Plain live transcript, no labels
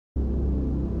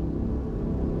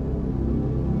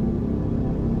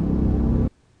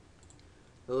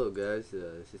guys,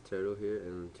 this is Turtle here,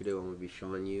 and today what I'm going to be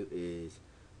showing you is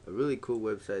a really cool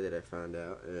website that I found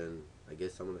out, and I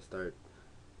guess I'm going to start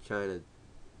trying to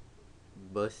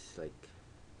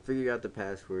figure out the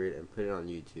password and put it on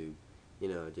YouTube,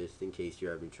 just in case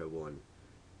you're having trouble on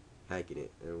hacking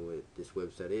it. And what this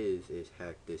website is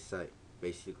Hack This Site.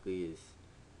 Basically, is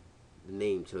the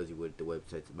name tells you what the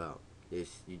website's about. You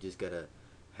just gotta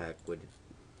hack what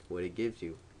it gives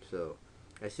you. So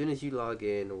as soon as you log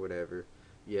in or whatever,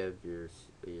 you have your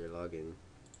login.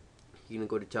 You're gonna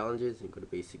go to challenges and go to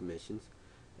basic missions,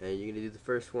 and you're gonna do the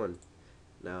first one.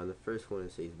 Now in the first one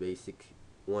it says basic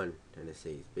one, and it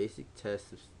says basic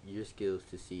test of your skills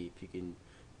to see if you can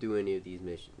do any of these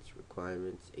missions.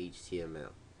 Requirements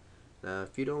HTML. Now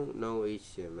if you don't know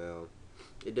HTML,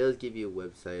 it does give you a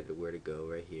website of where to go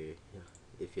right here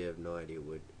if you have no idea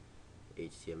what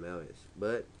HTML is,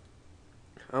 but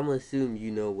I'm gonna assume you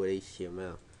know what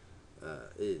HTML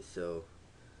is. So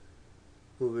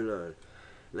moving on.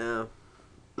 Now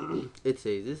it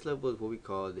says this level is what we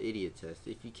call the idiot test.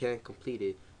 If you can't complete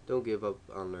it, don't give up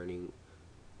on learning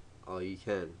all you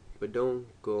can, but don't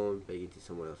go on begging to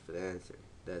someone else for the answer.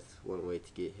 That's one way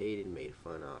to get hated and made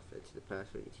fun of. Enter the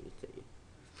password you can take it.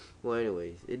 Well,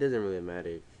 anyways, it doesn't really matter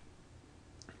if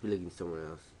you're looking to someone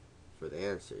else for the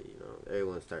answer.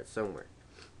 Everyone starts somewhere.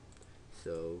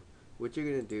 So what you're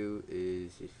gonna do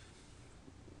is, if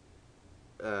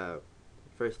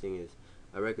first thing is,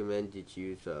 I recommend that you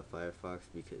use Firefox,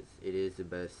 because it is the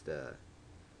best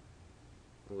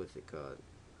what's it called,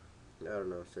 I don't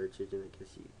know, search engine, I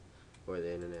guess, or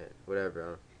the internet, whatever, I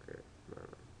don't care, I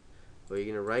don't know. But you're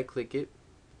gonna right click it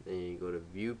and you go to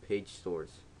view page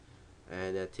source,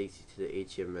 and that takes you to the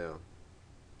HTML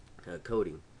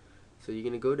coding. So you're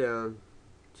gonna go down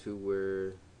to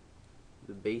where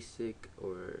the basic,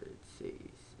 or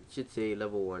it should say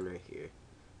level 1 right here,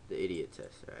 the idiot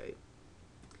test, right?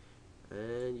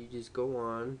 And you just go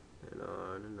on and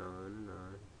on and on and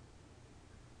on.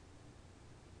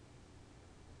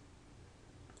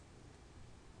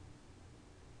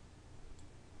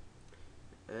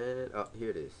 And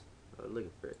here it is.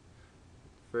 Looking for it.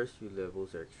 First few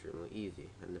levels are extremely easy,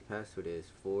 and the password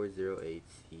is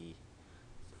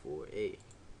 408C4A.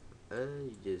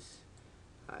 And you just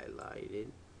highlight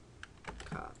it,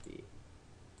 copy,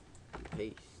 and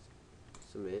paste,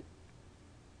 submit.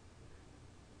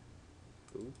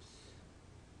 Oops,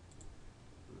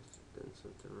 must have done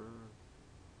something wrong.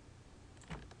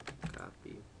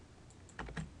 Copy,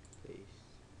 paste.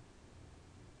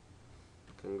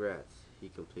 Congrats, he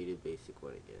completed basic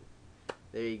 1 again.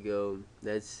 There you go.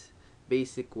 That's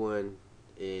basic 1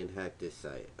 in Hack This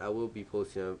Site. I will be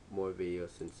posting up more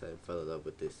videos since I fell in love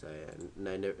with this site, and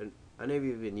I never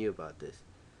even knew about this.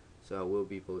 So I will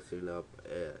be posting up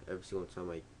every single time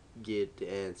I get the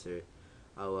answer.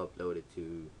 I'll upload it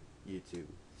to YouTube.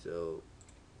 So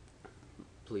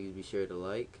please be sure to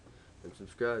like and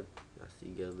subscribe. I'll see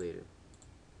you guys later.